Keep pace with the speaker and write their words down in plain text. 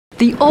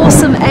The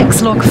awesome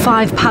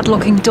Xlock5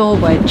 padlocking door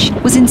wedge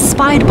was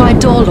inspired by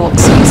door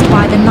locks used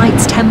by the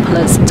Knights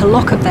Templars to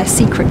lock up their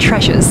secret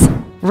treasures.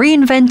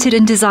 Reinvented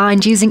and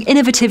designed using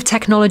innovative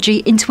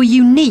technology into a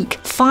unique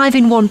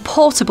 5-in-1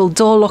 portable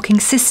door locking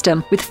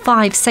system with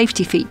 5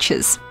 safety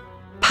features.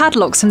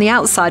 Padlocks from the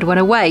outside when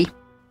away.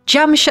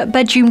 Jam shut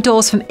bedroom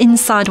doors from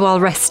inside while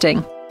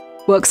resting.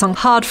 Works on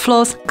hard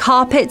floors,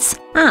 carpets,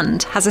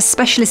 and has a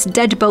specialist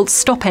deadbolt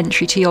stop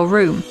entry to your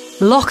room.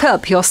 Lock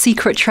up your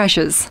secret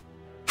treasures.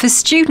 For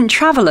student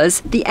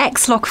travellers, the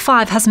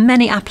Xlock5 has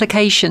many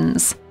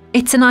applications.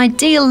 It's an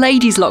ideal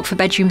ladies' lock for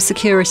bedroom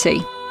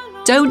security.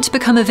 Don't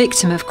become a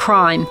victim of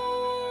crime.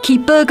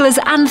 Keep burglars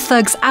and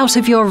thugs out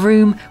of your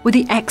room with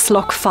the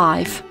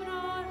Xlock5.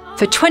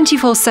 For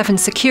 24/7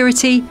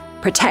 security,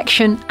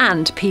 protection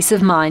and peace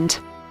of mind.